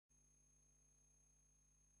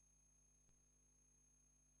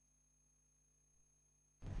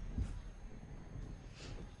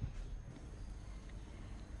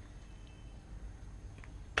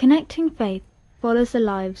Connecting Faith follows the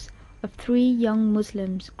lives of three young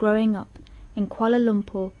Muslims growing up in Kuala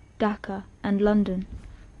Lumpur, Dhaka and London,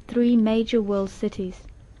 three major world cities.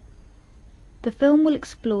 The film will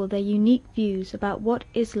explore their unique views about what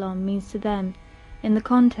Islam means to them in the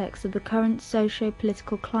context of the current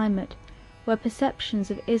socio-political climate, where perceptions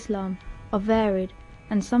of Islam are varied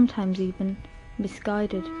and sometimes even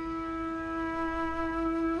misguided.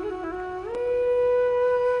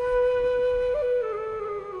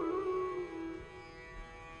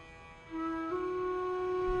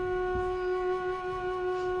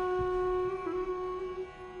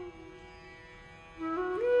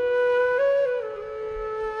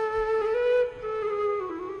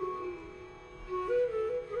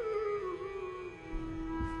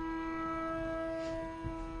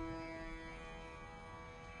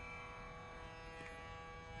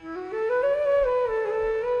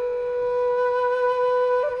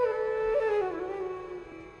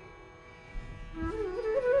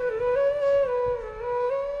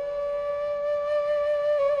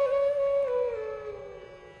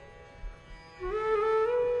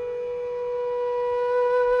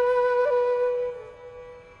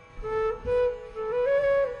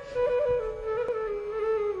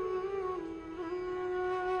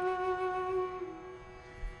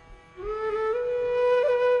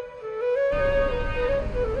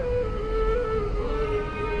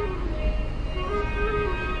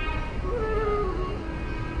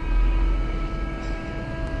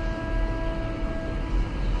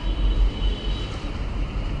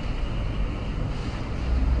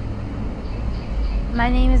 My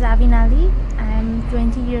name is Abin Ali. I'm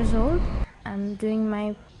 20 years old. I'm doing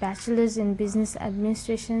my bachelor's in business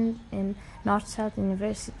administration in North South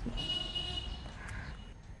University.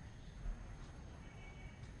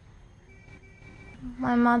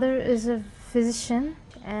 My mother is a physician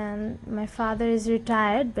and my father is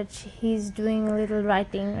retired, but he's doing a little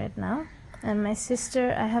writing right now. And my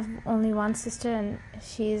sister, I have only one sister and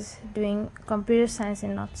she's doing computer science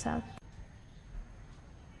in North South.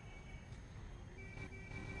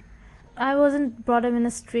 I wasn't brought up in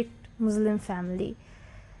a strict Muslim family.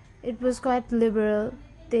 It was quite liberal.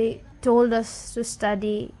 They told us to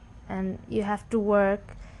study and you have to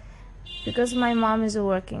work, because my mom is a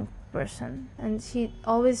working person and she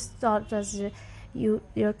always taught us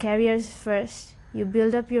your career is first, you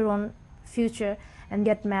build up your own future and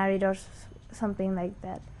get married or something like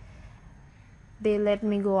that. They let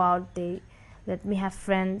me go out, they let me have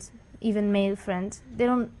friends, even male friends. They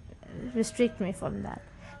don't restrict me from that.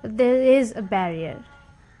 But there is a barrier.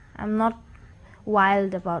 I'm not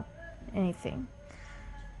wild about anything.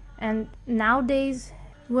 And nowadays,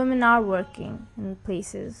 women are working in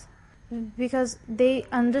places because they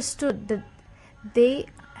understood that they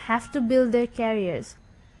have to build their careers.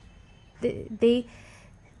 They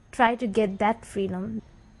try to get that freedom.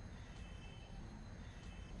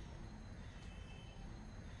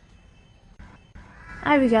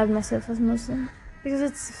 I regard myself as Muslim because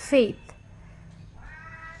it's faith.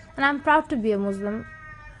 And I'm proud to be a Muslim.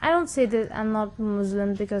 I don't say that I'm not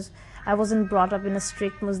Muslim because I wasn't brought up in a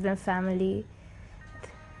strict Muslim family.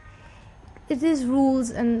 It is rules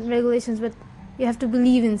and regulations, but you have to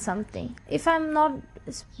believe in something. If I'm not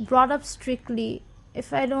brought up strictly,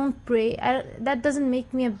 if I don't pray, that doesn't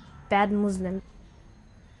make me a bad Muslim.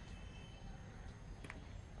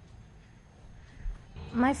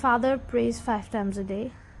 My father prays 5 times a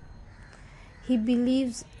day. He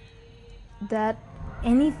believes that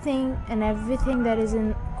anything and everything that is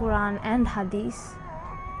in Quran and Hadith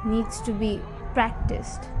needs to be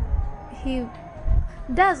practiced. He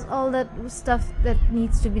does all that stuff that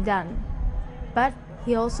needs to be done, but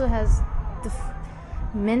he also has the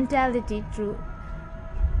mentality to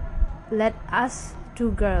let us two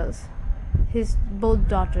girls, his both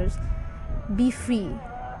daughters, be free.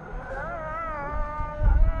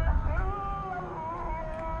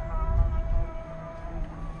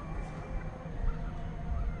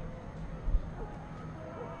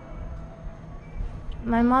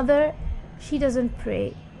 My mother, she doesn't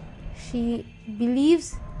pray. She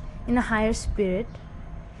believes in a higher spirit.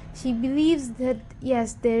 She believes that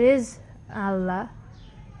yes, there is Allah,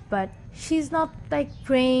 but she's not like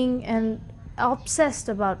praying and obsessed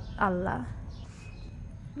about Allah.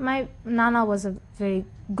 My Nana was a very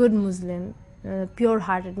good Muslim,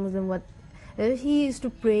 pure-hearted Muslim. He used to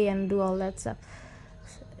pray and do all that stuff.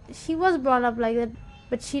 She was brought up like that,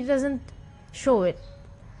 but she doesn't show it.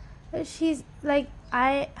 She's like,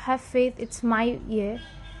 I have faith, it's my year,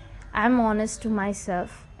 I'm honest to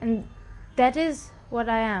myself, and that is what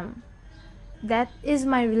I am. That is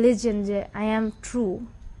my religion, I am true.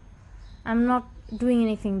 I'm not doing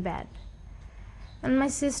anything bad. And my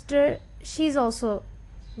sister, she's also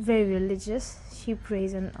very religious. She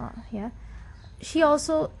prays and yeah. She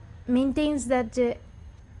also maintains that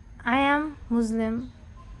I am Muslim.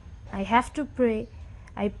 I have to pray.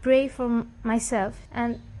 I pray for myself.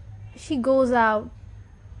 And she goes out.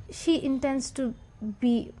 She intends to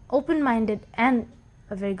be open-minded and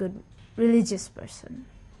a very good religious person.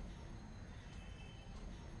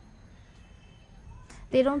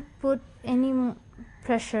 They don't put any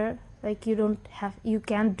pressure, like you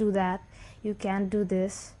can't do that, you can't do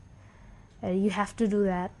this, you have to do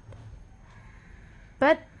that.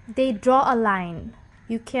 But they draw a line.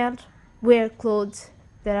 You can't wear clothes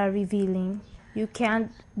that are revealing. You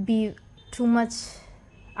can't be too much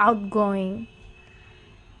outgoing,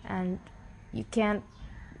 and you can't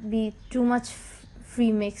be too much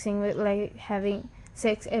free mixing with like having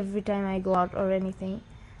sex every time I go out or anything.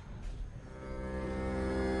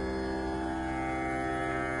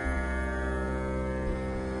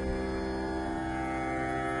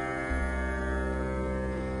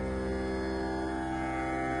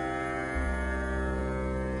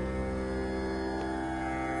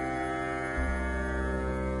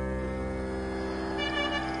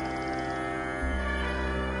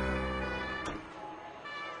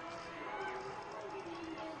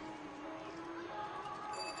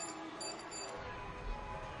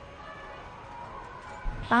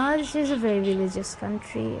 Bangladesh is a very religious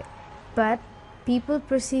country, but people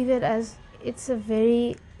perceive it as it's a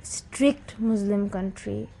very strict Muslim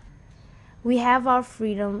country. We have our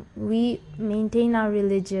freedom, we maintain our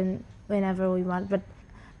religion whenever we want, but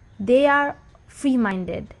they are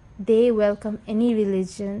free-minded. They welcome any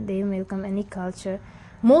religion, they welcome any culture.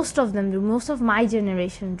 Most of them do, most of my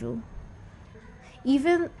generation do.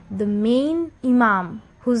 Even the main imam,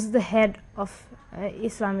 who's the head of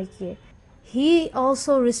Islamic year, he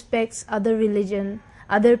also respects other religion,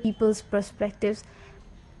 other people's perspectives.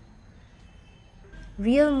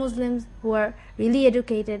 Real Muslims who are really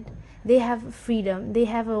educated, they have freedom, they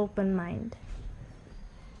have an open mind.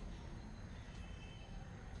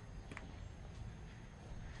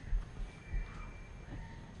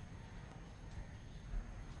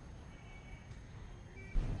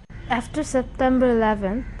 After September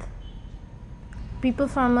 11th, people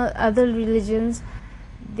from other religions,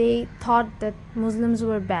 they thought that Muslims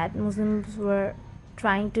were bad. Muslims were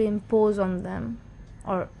trying to impose on them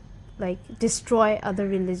or like destroy other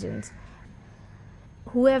religions.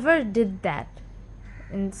 Whoever did that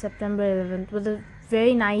in September 11th was a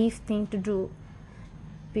very naive thing to do,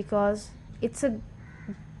 because it's a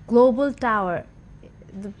global tower.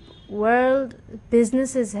 The world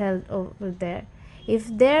business is held over there. If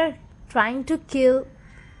they're trying to kill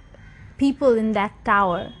people in that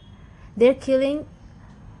tower, they're killing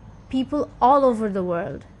people all over the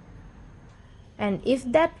world. And if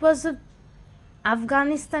that was a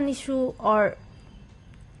Afghanistan issue or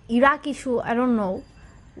Iraq issue, I don't know,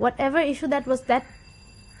 whatever issue that was, that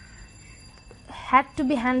had to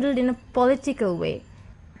be handled in a political way.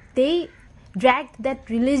 They dragged that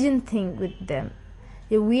religion thing with them.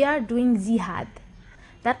 We are doing jihad.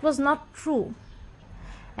 That was not true.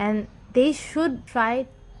 And they should try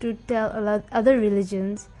to tell other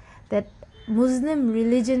religions that Muslim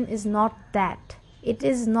religion is not that. It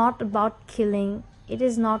is not about killing. It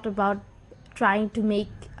is not about trying to make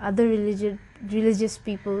other religious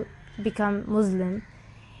people become Muslim.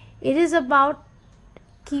 It is about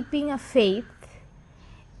keeping a faith.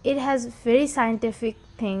 It has very scientific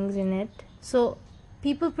things in it. So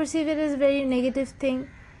people perceive it as a very negative thing.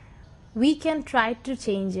 We can try to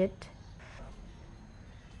change it.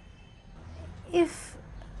 If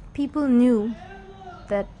people knew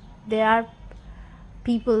that there are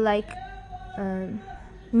people like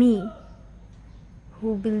me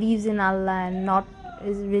who believes in Allah and not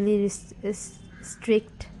is really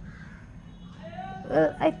strict,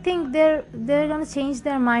 well, I think they're gonna change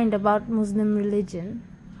their mind about Muslim religion.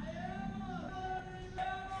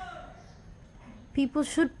 People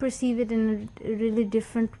should perceive it in a really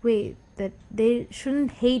different way, that they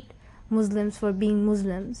shouldn't hate Muslims for being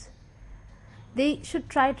Muslims. They should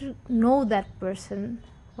try to know that person.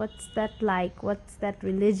 What's that like? What's that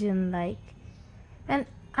religion like? And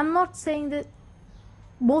I'm not saying that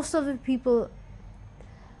most of the people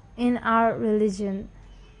in our religion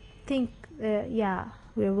think, yeah,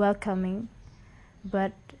 we're welcoming.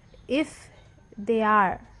 But if they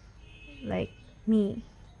are like me,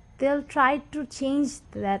 they'll try to change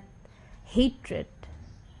that hatred.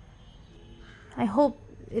 I hope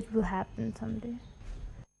it will happen someday.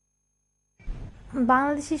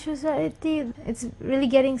 Bangladeshi society, it's really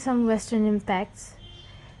getting some Western impacts,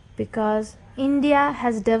 because India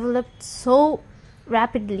has developed so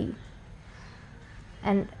rapidly.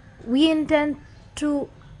 and we intend to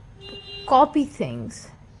copy things.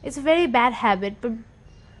 It's a very bad habit, but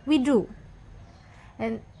we do.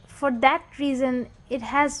 And for that reason, it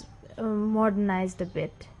has modernized a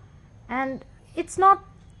bit. And it's not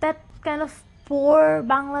that kind of poor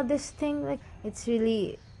Bangladesh thing, like it's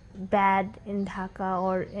really bad in Dhaka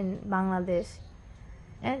or in Bangladesh.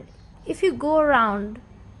 And if you go around,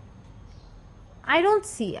 I don't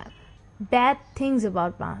see bad things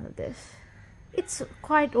about Bangladesh. It's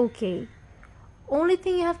quite okay. Only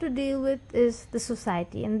thing you have to deal with is the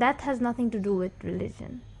society, and that has nothing to do with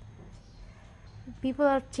religion. People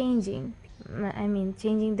are changing.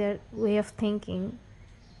 Changing their way of thinking.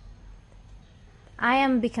 I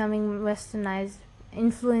am becoming westernized,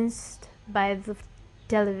 influenced by the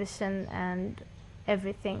television and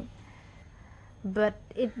everything. But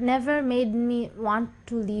it never made me want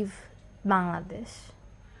to leave Bangladesh.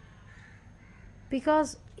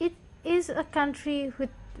 Because it is a country with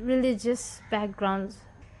religious backgrounds.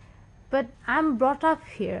 But I'm brought up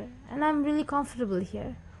here and I'm really comfortable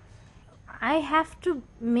here. I have to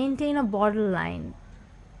maintain a borderline.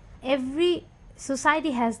 Every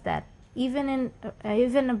society has that, even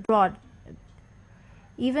abroad,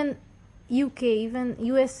 even UK, even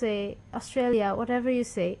USA, Australia, whatever you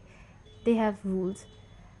say, they have rules.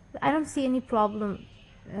 I don't see any problem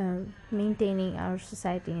maintaining our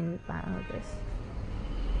society in Bangladesh.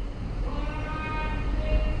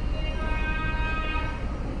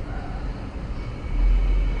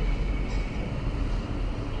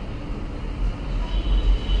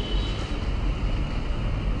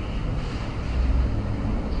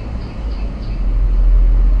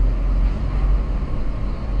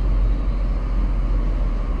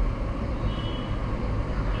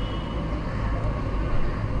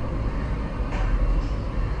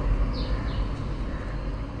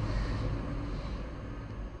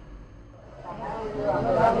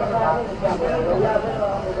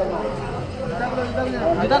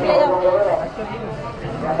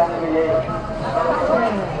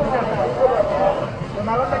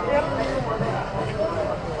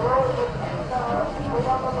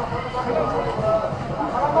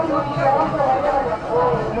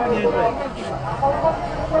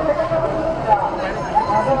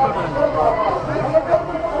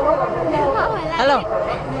 Hello.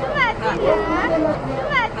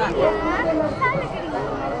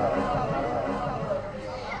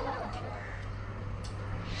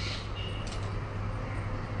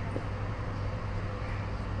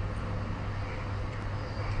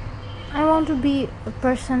 I want to be a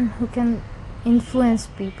person who can influence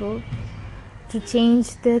people to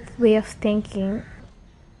change their way of thinking.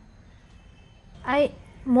 I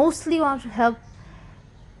mostly want to help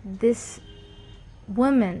this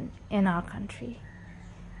women in our country.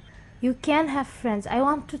 You can have friends. I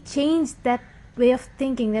want to change that way of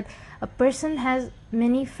thinking, that a person has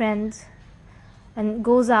many friends and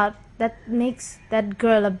goes out, that makes that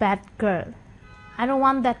girl a bad girl. I don't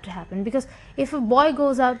want that to happen, because if a boy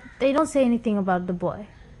goes out, they don't say anything about the boy.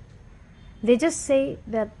 They just say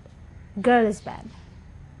that girl is bad.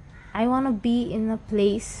 I want to be in a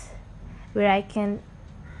place where I can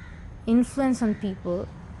influence on people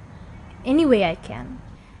any way I can.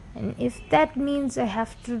 And if that means I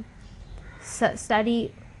have to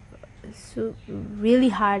study so really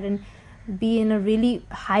hard and be in a really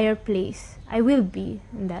higher place, I will be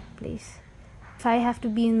in that place. If I have to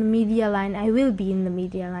be in the media line, I will be in the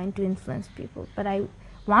media line to influence people. But I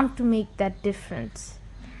want to make that difference,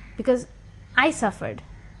 because I suffered.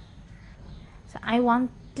 So I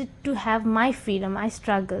wanted to have my freedom. I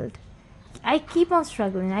struggled. I keep on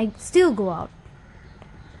struggling. I still go out.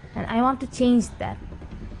 And I want to change that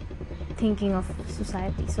thinking of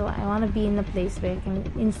society. So I want to be in a place where I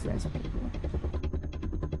can influence people.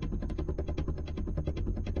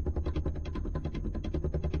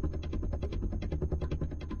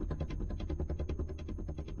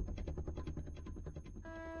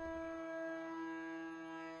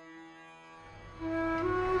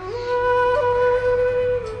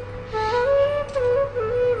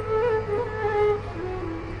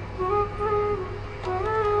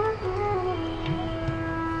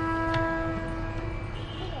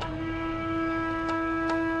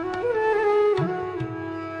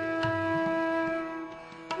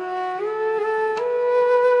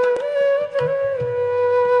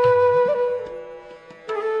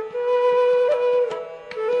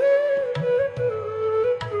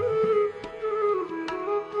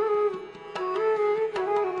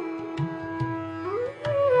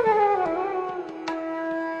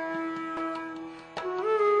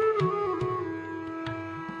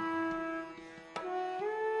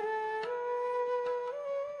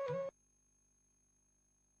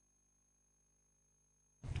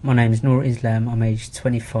 My name is Islam. I'm aged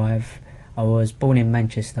 25. I was born in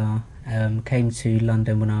Manchester. Came to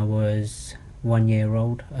London when I was 1 year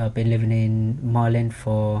old. I've been living in Mile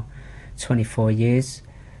for 24 years.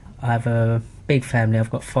 I have a big family. I've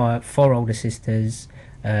got four older sisters,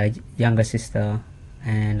 a younger sister,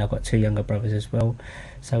 and I've got two younger brothers as well.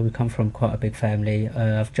 So we come from quite a big family.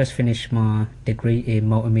 I've just finished my degree in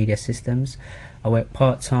multimedia systems. I work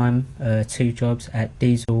part-time, 2 jobs at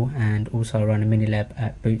Diesel, and also run a mini lab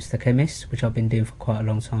at Boots the Chemist, which I've been doing for quite a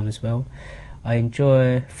long time as well. I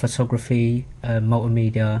enjoy photography,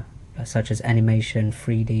 multimedia, such as animation,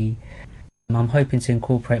 3D. I'm hoping to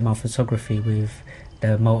incorporate my photography with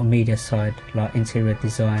the multimedia side, like interior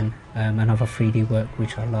design and other 3D work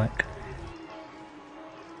which I like.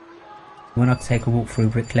 When I take a walk through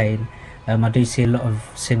Brick Lane, I do see a lot of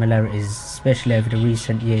similarities, especially over the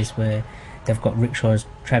recent years where they've got rickshaws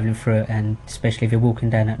travelling through it, and especially if you're walking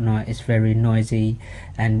down at night, it's very noisy,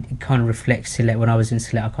 and it kind of reflects Sylhet. When I was in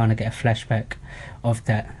Sylhet, I kind of get a flashback of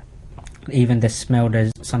that. Even the smell,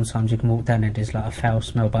 there's sometimes you can walk down and there's like a foul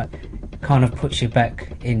smell, but it kind of puts you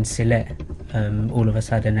back in Sylhet all of a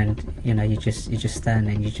sudden, and you know, you just stand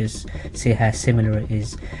and you just see how similar it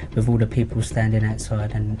is with all the people standing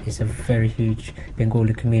outside, and it's a very huge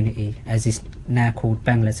Bengali community, as it's now called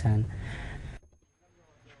Banglatown.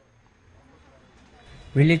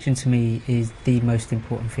 Religion to me is the most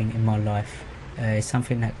important thing in my life. It's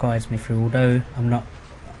something that guides me through. Although I'm not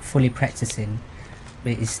fully practicing,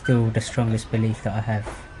 it is still the strongest belief that I have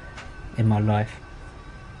in my life.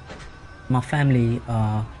 My family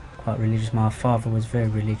are quite religious. My father was very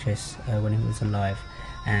religious when he was alive,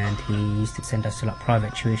 and he used to send us to like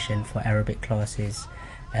private tuition for Arabic classes.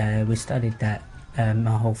 We studied that,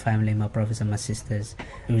 my whole family, my brothers and my sisters.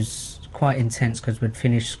 It was quite intense because we'd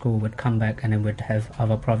finish school, we'd come back, and then we'd have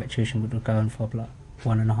other private tuition which would go on for like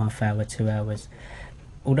 1.5 hours, 2 hours.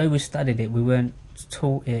 Although we studied it, we weren't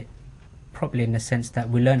taught it properly, in the sense that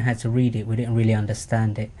we learned how to read it. We didn't really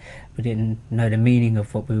understand it. We didn't know the meaning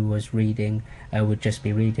of what we was reading. We'd just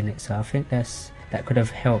be reading it. So I think that could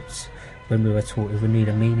have helped when we were taught, if we knew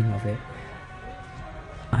the meaning of it.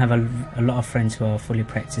 I have a lot of friends who are fully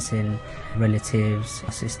practicing, relatives, my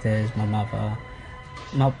sisters, my mother.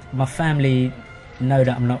 My family know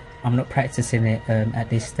that I'm not practicing it at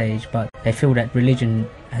this stage, but they feel that religion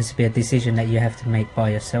has to be a decision that you have to make by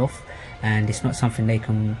yourself, and it's not something they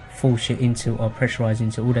can force you into or pressurize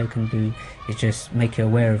into. All they can do is just make you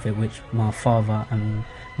aware of it, which my father and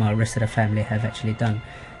my rest of the family have actually done.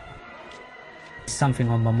 It's something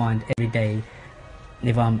on my mind every day.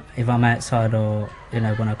 If I'm outside, or you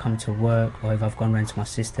know, when I come to work, or if I've gone round to my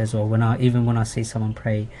sisters, or even when I see someone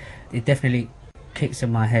pray, it definitely kicks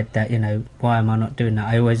in my head that, you know, why am I not doing that?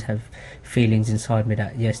 I always have feelings inside me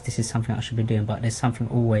that yes, this is something I should be doing, but there's something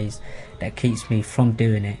always that keeps me from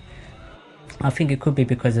doing it. I think it could be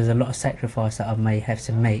because there's a lot of sacrifice that I may have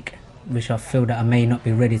to make, which I feel that I may not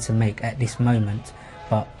be ready to make at this moment,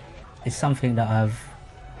 but it's something that I've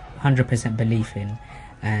 100% belief in.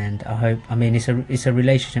 And I hope, I mean, it's a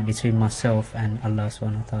relationship between myself and Allah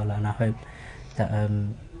subhanahu wa ta'ala, and I hope that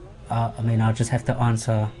I'll just have to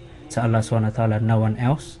answer to Allah subhanahu wa ta'ala, no one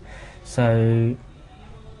else. So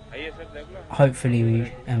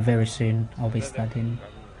hopefully and very soon I'll be studying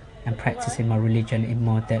and practicing my religion in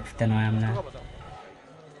more depth than I am now.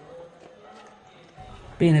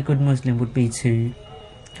 Being a good Muslim would be to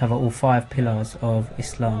cover all 5 pillars of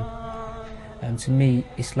Islam. To me,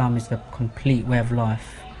 Islam is the complete way of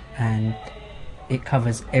life, and it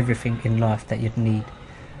covers everything in life that you'd need,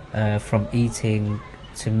 from eating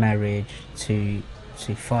to marriage to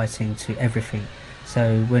fighting to everything.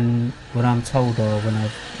 So when I'm told, or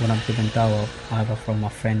when I'm given dawah, either from my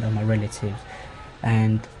friend or my relatives,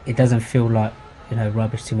 and it doesn't feel like, you know,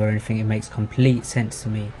 rubbish to me or anything, it makes complete sense to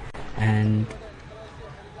me, and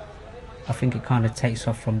I think it kind of takes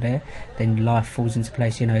off from there. Then life falls into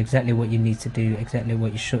place. You know exactly what you need to do, exactly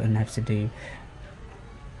what you shouldn't have to do,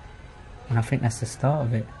 and I think that's the start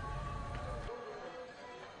of it.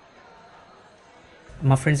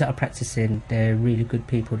 My friends that are practicing, they're really good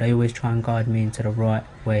people. They always try and guide me into the right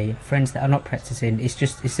way. Friends that are not practicing,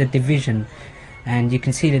 it's a division, and you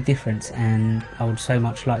can see the difference, and I would so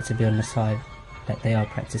much like to be on the side that they are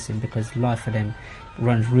practicing, because life for them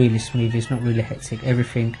runs really smooth. It's not really hectic.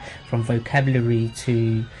 Everything from vocabulary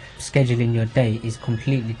to scheduling your day is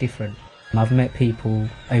completely different. I've met people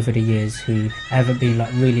over the years who haven't been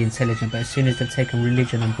like really intelligent, but as soon as they've taken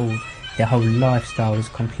religion on board, their whole lifestyle is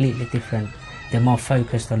completely different. They're more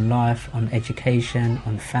focused on life, on education,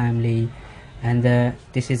 on family, and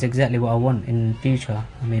this is exactly what I want in the future.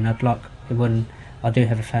 I mean, I'd like, when I do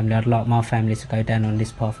have a family, I'd like my family to go down on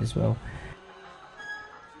this path as well.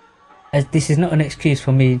 As this is not an excuse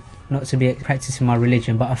for me not to be practicing my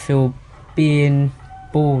religion, but I feel being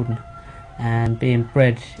born and being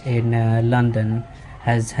bred in London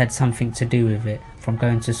has had something to do with it. From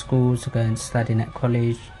going to school to going to studying at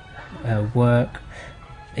college, work,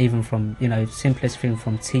 even from, you know, simplest thing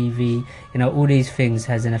from TV, you know, all these things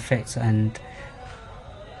has an effect, and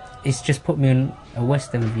it's just put me on a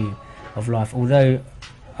Western view of life. Although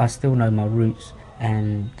I still know my roots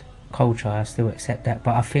and culture, I still accept that,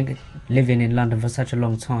 but I think living in London for such a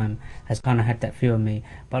long time has kind of had that view of me.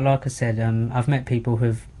 But like I said, I've met people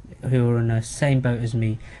who are in the same boat as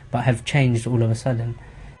me but have changed all of a sudden.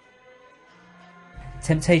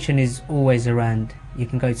 Temptation is always around. You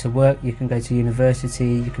can go to work, you can go to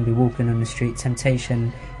university, you can be walking on the street.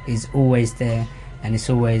 Temptation is always there, and it's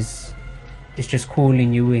just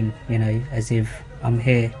calling you in, you know, as if I'm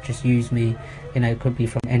here, just use me, you know. It could be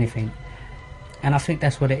from anything. And I think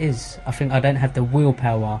that's what it is. I think I don't have the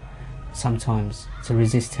willpower sometimes to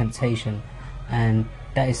resist temptation, and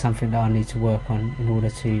that is something that I need to work on in order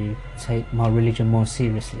to take my religion more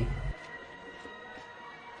seriously.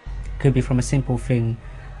 Could be from a simple thing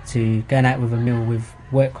to going out with a meal with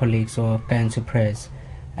work colleagues or going to prayers,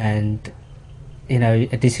 and, you know,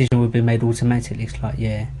 a decision would be made automatically. It's like,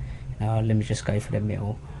 yeah, you know, let me just go for the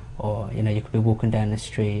meal. Or, you know, you could be walking down the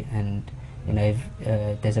street and, you know,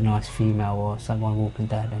 if there's a nice female or someone walking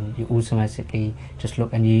down, and you automatically just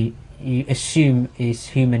look and you assume it's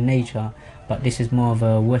human nature. But this is more of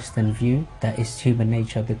a Western view that it's human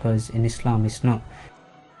nature, because in Islam it's not.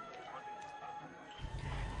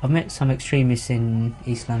 I've met some extremists in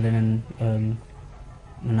East London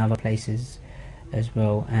and other places as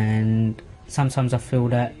well, and sometimes I feel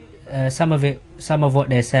that some of what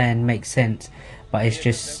they're saying makes sense, but it's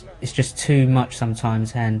just too much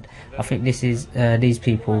sometimes. And I think this is these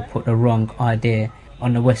people put the wrong idea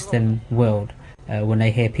on the Western world. When they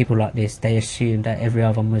hear people like this, they assume that every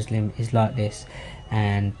other Muslim is like this,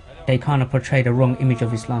 and they kind of portray the wrong image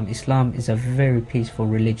of Islam. Islam is a very peaceful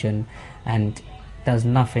religion and does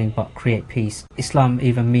nothing but create peace. Islam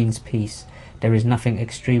even means peace. There is nothing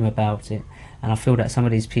extreme about it, and I feel that some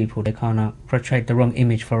of these people, they kind of portrayed the wrong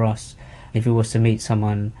image for us. If we was to meet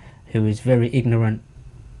someone who is very ignorant,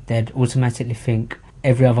 they'd automatically think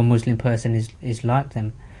every other Muslim person is like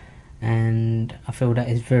them, and I feel that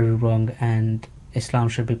is very wrong, and Islam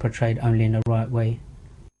should be portrayed only in the right way.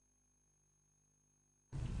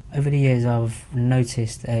 Over the years I've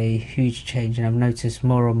noticed a huge change, and I've noticed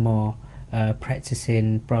more and more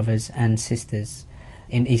practicing brothers and sisters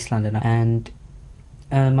in East London, and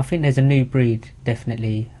I think there's a new breed,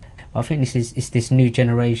 definitely. I think it's this new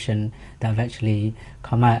generation that have actually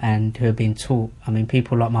come out and who have been taught. I mean,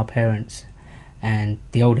 people like my parents and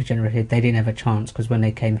the older generation, they didn't have a chance, because when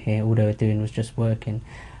they came here all they were doing was just working.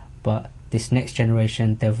 But this next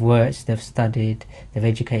generation, they've worked, they've studied, they've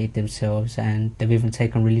educated themselves, and they've even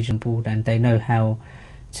taken religion board, and they know how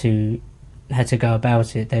to go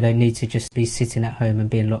about it. They don't need to just be sitting at home and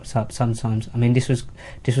being locked up sometimes. I mean, this was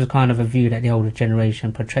kind of a view that the older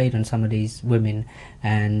generation portrayed on some of these women,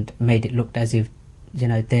 and made it look as if, you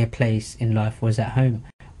know, their place in life was at home.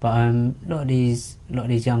 But a lot of these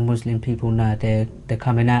young Muslim people now, they're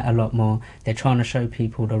coming out a lot more. They're trying to show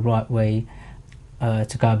people the right way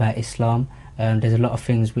to go about Islam. There's a lot of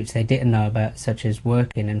things which they didn't know about, such as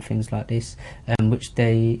working and things like this, which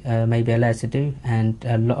they may be allowed to do. And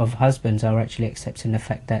a lot of husbands are actually accepting the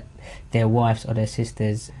fact that their wives or their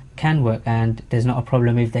sisters can work, and there's not a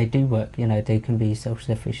problem if they do work. You know, they can be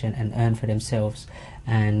self-sufficient and earn for themselves,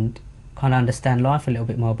 and kind of understand life a little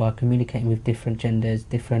bit more by communicating with different genders,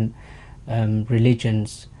 different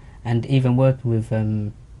religions, and even working with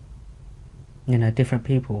you know, different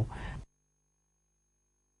people.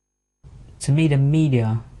 To me, the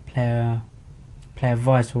media play a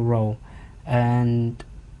vital role, and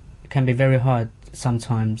it can be very hard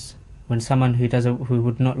sometimes when someone who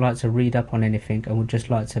would not like to read up on anything and would just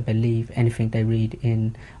like to believe anything they read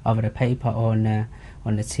in either the paper or on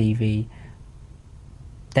the TV.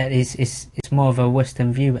 That it's more of a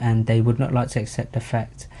Western view, and they would not like to accept the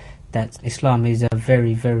fact that Islam is a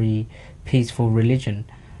very, very peaceful religion.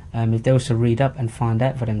 If they also read up and find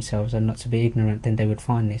out for themselves and not to be ignorant, then they would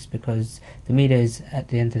find this, because the media is, at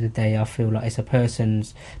the end of the day, I feel like it's a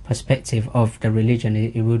person's perspective of the religion.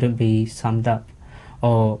 It wouldn't be summed up.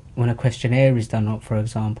 Or when a questionnaire is done up, for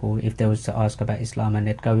example, if they was to ask about Islam and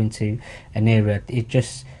they'd go into an area,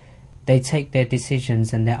 they take their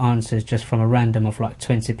decisions and their answers just from a random of like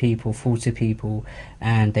 20 people, 40 people,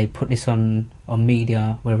 and they put this on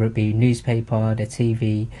media, whether it be newspaper, their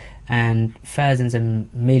TV, and thousands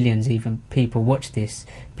and millions even people watch this,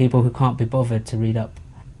 people who can't be bothered to read up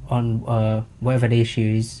on whatever the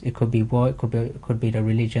issue is. It could be war, it could be the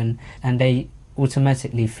religion, and they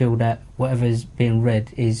automatically feel that whatever's being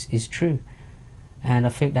read is true. And I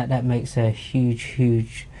think that that makes a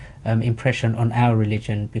huge impression on our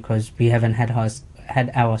religion, because we haven't had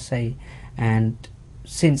our say. And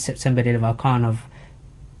since September 11, I kind of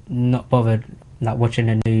not bothered like watching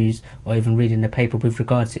the news or even reading the paper with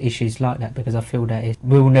regards to issues like that, because I feel that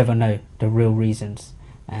we'll never know the real reasons.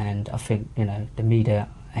 And I think, you know, the media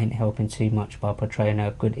ain't helping too much by portraying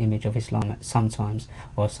a good image of Islam sometimes,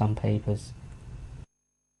 or some papers.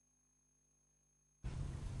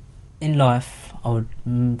 In life, I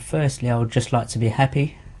would just like to be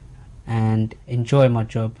happy and enjoy my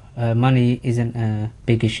job. Money isn't a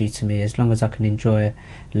big issue to me, as long as I can enjoy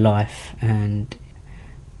life, and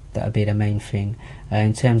that would be the main thing.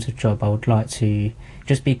 In terms of job, I would like to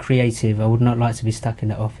just be creative. I would not like to be stuck in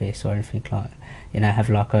the office or anything like, you know, have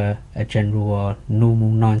like a general or normal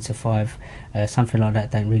 9 to 5, something like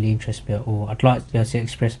that don't really interest me at all. I'd like to be able to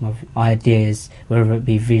express my ideas, whether it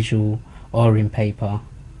be visual or in paper,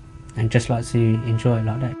 and just like to enjoy it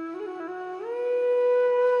like that.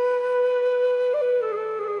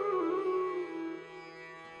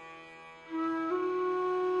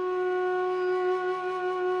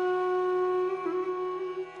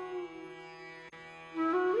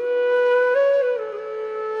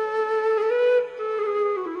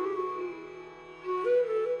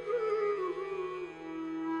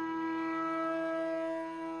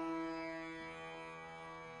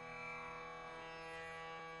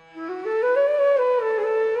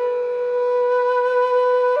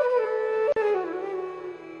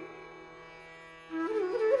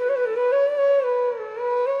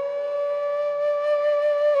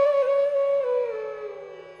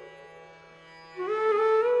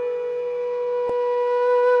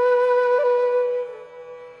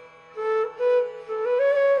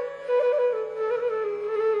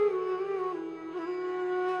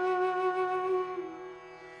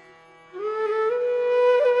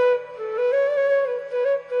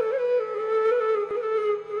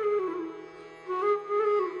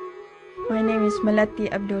 My name is Melati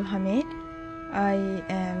Abdul Hamid. I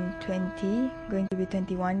am 20, going to be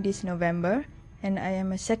 21 this November, and I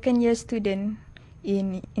am a second-year student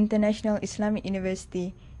in International Islamic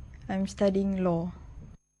University. I'm studying law.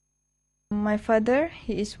 My father,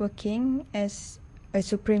 he is working as a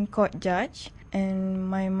Supreme Court judge, and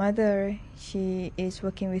my mother, she is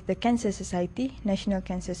working with the Cancer Society, National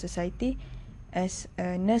Cancer Society, as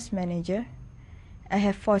a nurse manager. I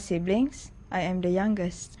have 4 siblings. I am the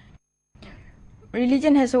youngest.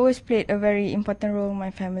 Religion has always played a very important role in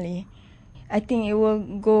my family. I think it will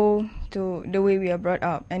go to the way we are brought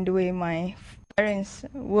up and the way my parents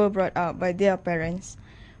were brought up by their parents.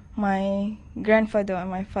 My grandfather on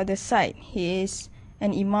my father's side, he is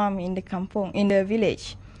an imam in the kampung, in the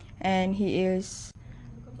village, and he is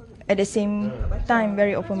at the same time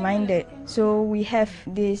very open-minded. So we have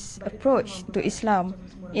this approach to Islam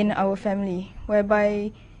in our family,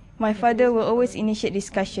 whereby my father will always initiate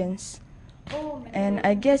discussions. And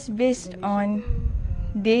I guess based on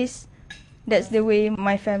this, that's the way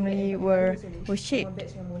my family were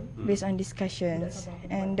shaped, based on discussions.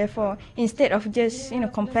 And therefore, instead of just,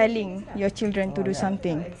 compelling your children to do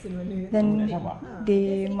something, then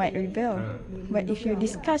they might rebel. But if you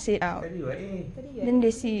discuss it out, then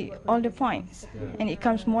they see all the points, and it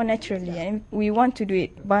comes more naturally. And we want to do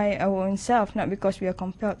it by our own self, not because we are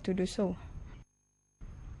compelled to do so.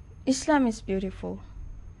 Islam is beautiful.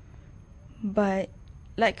 But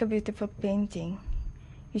like a beautiful painting,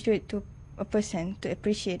 you show it to a person to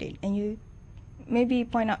appreciate it, and you maybe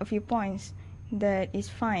point out a few points that is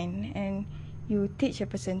fine, and you teach a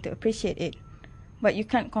person to appreciate it. But you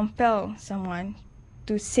can't compel someone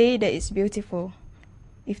to say that it's beautiful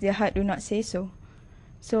if their heart do not say so.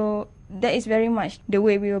 So that is very much the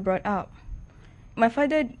way we were brought up. My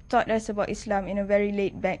father taught us about Islam in a very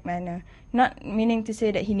laid-back manner, not meaning to say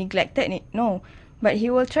that he neglected it, no. But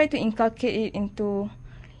he will try to inculcate it into,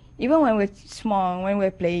 even when we're small, when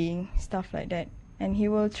we're playing, stuff like that. And he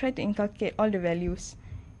will try to inculcate all the values,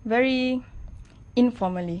 very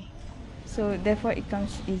informally. So therefore it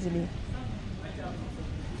comes easily.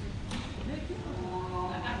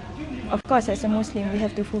 Of course, as a Muslim, we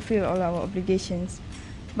have to fulfill all our obligations.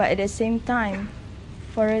 But at the same time,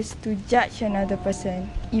 for us to judge another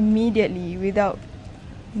person immediately without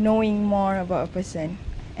knowing more about a person,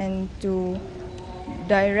 and to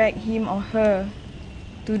direct him or her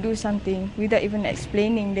to do something without even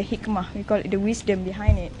explaining the hikmah, we call it the wisdom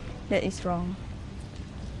behind it, that is wrong.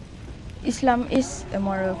 Islam is a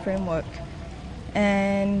moral framework,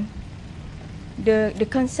 and the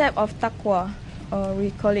concept of taqwa or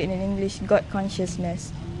we call it in English God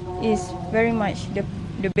consciousness, is very much the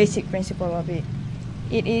basic principle of it.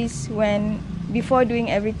 It is when, before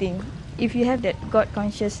doing everything, if you have that God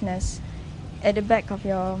consciousness at the back of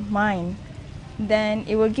your mind, then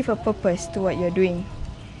it will give a purpose to what you're doing.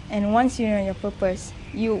 And once you know your purpose,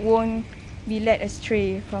 you won't be led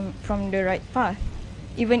astray from the right path.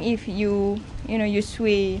 Even if you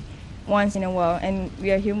sway once in a while, and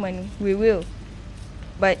we are human, we will.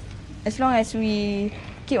 But as long as we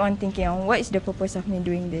keep on thinking on what is the purpose of me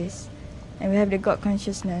doing this, and we have the God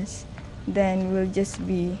consciousness, then we'll just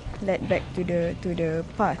be led back to the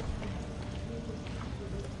path.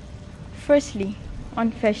 Firstly,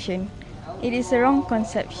 on fashion, it is a wrong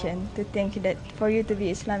conception to think that for you to be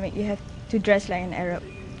Islamic, you have to dress like an Arab.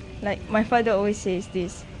 Like my father always says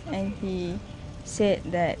this, and he said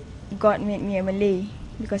that God made me a Malay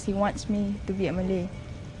because he wants me to be a Malay.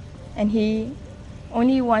 And he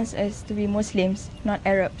only wants us to be Muslims, not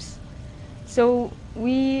Arabs. So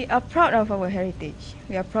we are proud of our heritage.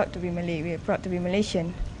 We are proud to be Malay. We are proud to be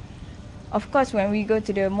Malaysian. Of course, when we go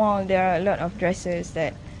to the mall, there are a lot of dresses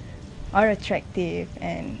that are attractive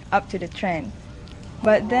and up to the trend.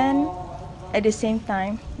 But then, at the same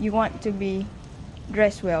time, you want to be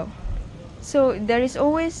dressed well. So there is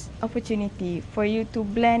always opportunity for you to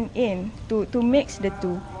blend in, to mix the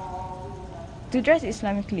two. To dress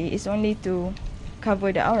Islamically is only to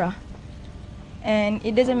cover the aura. And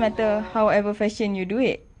it doesn't matter however fashion you do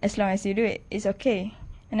it, as long as you do it, it's okay.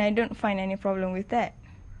 And I don't find any problem with that.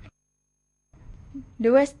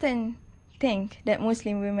 The Western think that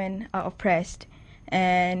Muslim women are oppressed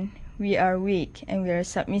and we are weak and we are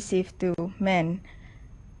submissive to men.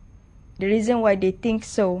 The reason why they think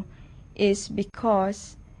so is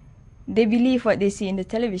because they believe what they see in the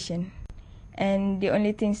television. And the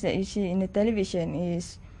only things that you see in the television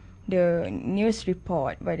is the news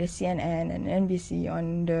report by the CNN and NBC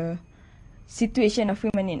on the situation of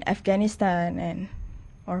women in Afghanistan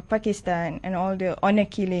or Pakistan and all the honor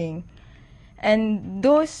killing. And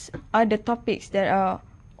those are the topics that are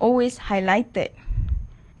always highlighted.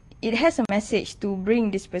 It has a message to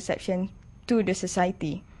bring this perception to the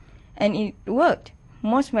society. And it worked.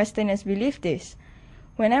 Most Westerners believe this.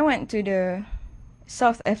 When I went to the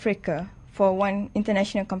South Africa for one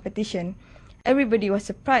international competition, everybody was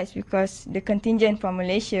surprised because the contingent from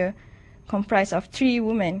Malaysia comprised of 3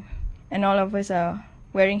 women, and all of us are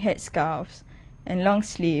wearing headscarves and long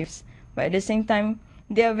sleeves. But at the same time,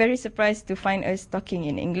 they are very surprised to find us talking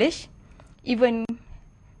in English, even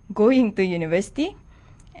going to university.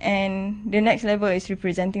 And the next level is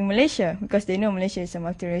representing Malaysia, because they know Malaysia is a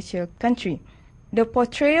multiracial country. The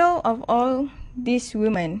portrayal of all these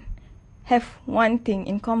women have one thing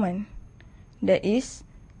in common. That is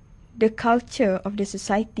the culture of the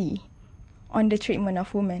society on the treatment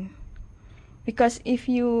of women. Because if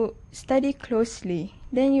you study closely,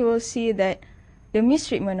 then you will see that the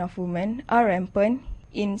mistreatment of women are rampant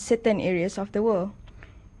in certain areas of the world.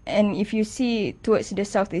 And if you see towards the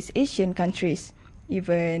Southeast Asian countries,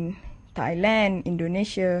 even Thailand,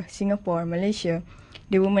 Indonesia, Singapore, Malaysia,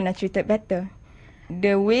 the women are treated better.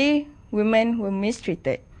 The way women were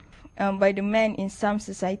mistreated by the men in some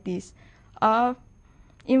societies are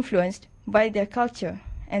influenced by their culture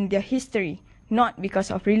and their history, not because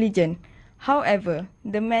of religion. However,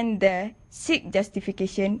 the men there seek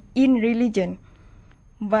justification in religion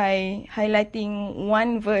by highlighting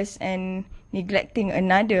one verse and neglecting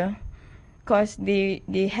another, because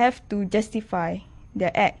they have to justify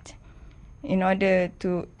their act in order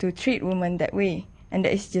to treat women that way, and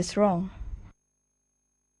that is just wrong.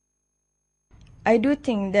 I do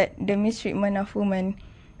think that the mistreatment of women,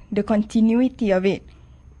 the continuity of it,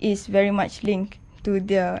 is very much linked to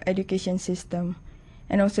their education system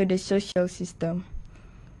and also the social system.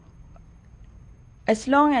 As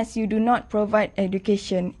long as you do not provide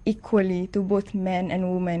education equally to both men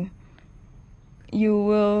and women, you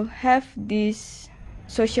will have this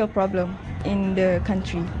social problem in the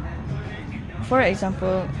country. For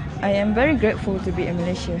example, I am very grateful to be in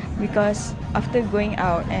Malaysia, because after going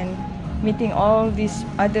out and meeting all these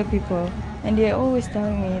other people, and they are always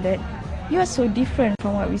telling me that you are so different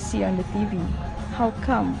from what we see on the TV. How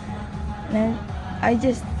come? And I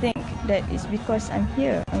just think that it's because I'm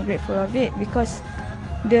here. I'm grateful of it, because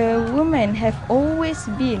the women have always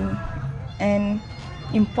been an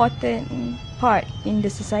important part in the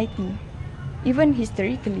society, even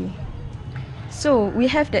historically. So we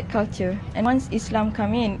have that culture, and once Islam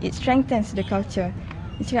come in, it strengthens the culture.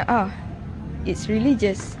 It's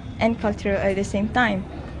religious and cultural at the same time.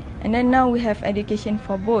 And then now we have education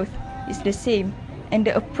for both. It's the same. And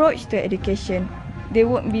the approach to education, they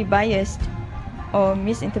won't be biased or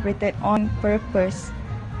misinterpreted on purpose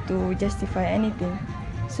to justify anything.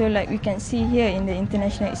 So like we can see here in the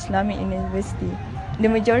International Islamic University, the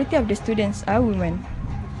majority of the students are women.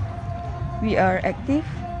 We are active,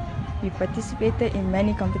 we participated in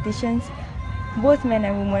many competitions. Both men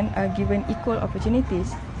and women are given equal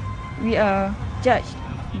opportunities. We are judged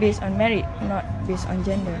based on merit, not based on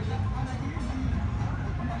gender.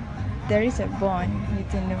 There is a bond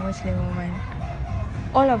between the Muslim women.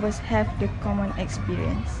 All of us have the common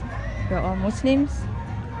experience. We are all Muslims,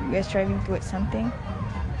 we are striving towards something,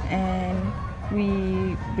 and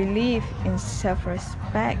we believe in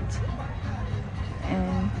self-respect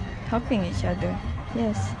and helping each other.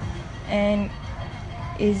 Yes. And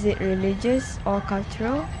is it religious or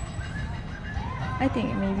cultural? I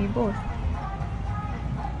think it may be both.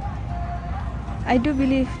 I do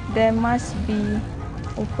believe there must be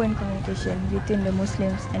open communication between the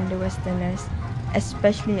Muslims and the Westerners,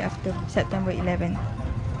 especially after September 11.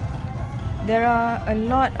 There are a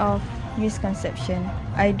lot of misconceptions.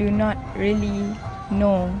 I do not really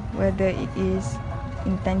know whether it is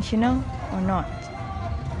intentional or not.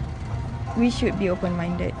 We should be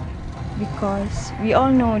open-minded because we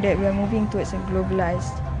all know that we are moving towards a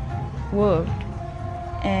globalized world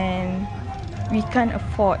and we can't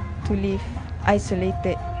afford to live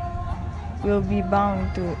isolated. We'll be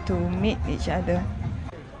bound to meet each other.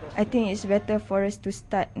 I think it's better for us to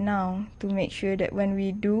start now to make sure that when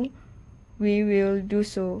we do, we will do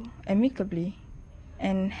so amicably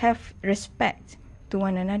and have respect to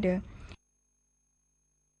one another.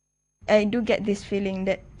 I do get this feeling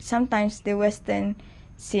that sometimes the Western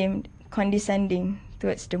seemed condescending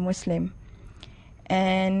towards the Muslim,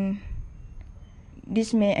 and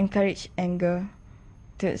this may encourage anger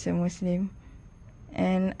towards the Muslim.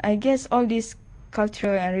 And I guess all these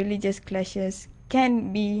cultural and religious clashes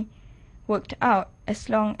can be worked out as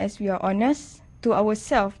long as we are honest to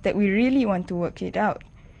ourselves that we really want to work it out,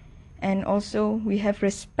 and also we have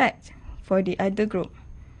respect for the other group.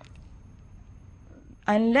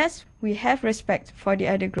 Unless we have respect for the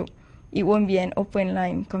other group, it won't be an open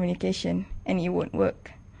line communication and it won't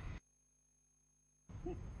work.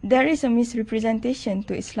 There is a misrepresentation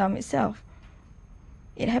to Islam itself.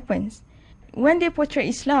 It happens. When they portray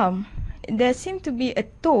Islam, there seems to be a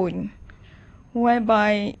tone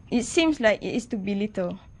whereby it seems like it is to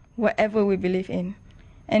belittle whatever we believe in.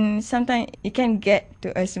 And sometimes it can get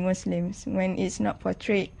to us Muslims when it's not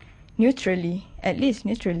portrayed neutrally, at least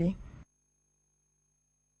neutrally.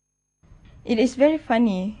 It is very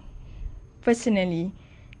funny, personally,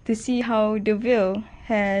 to see how the veil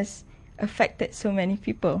has affected so many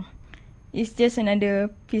people. It's just another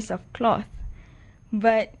piece of cloth.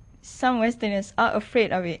 But some Westerners are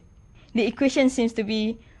afraid of it. The equation seems to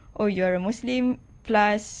be, oh, you're a Muslim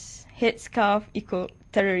plus headscarf equal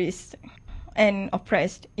terrorist and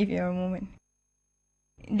oppressed if you're a woman.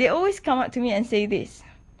 They always come up to me and say this,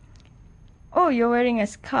 oh, you're wearing a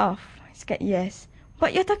scarf. Yes.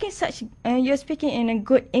 But you're talking you're speaking in a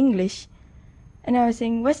good English. And I was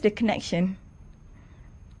saying, what's the connection?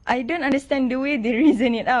 I don't understand the way they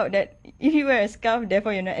reason it out, that if you wear a scarf,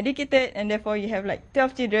 therefore you're not educated, and therefore you have like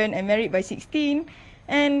 12 children and married by 16,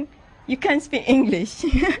 and you can't speak English.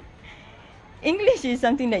 English is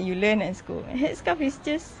something that you learn at school. Headscarf is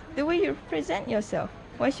just the way you present yourself.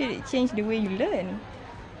 Why should it change the way you learn?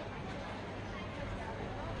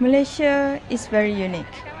 Malaysia is very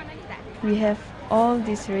unique. We have all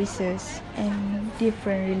these races and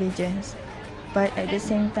different religions, but at the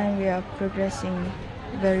same time we are progressing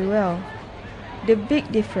very well. The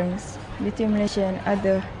big difference between Malaysia and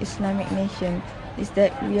other Islamic nations is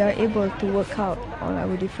that we are able to work out all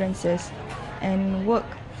our differences and work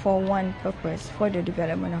for one purpose, for the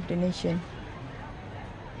development of the nation.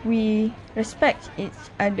 We respect each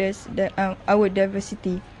other's our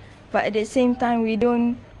diversity, but at the same time we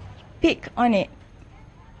don't pick on it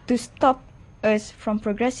to stop us from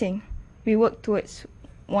progressing. We work towards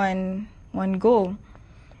one goal,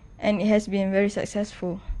 and it has been very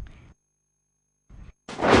successful.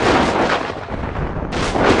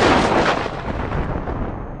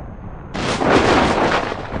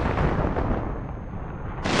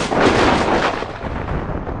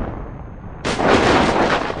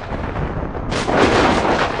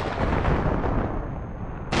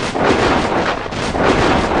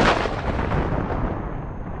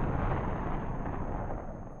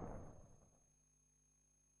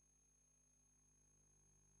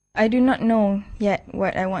 I do not know yet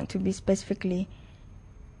what I want to be specifically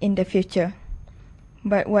in the future.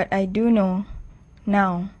 But what I do know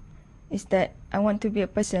now is that I want to be a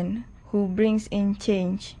person who brings in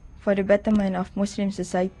change for the betterment of Muslim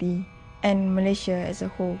society and Malaysia as a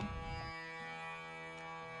whole.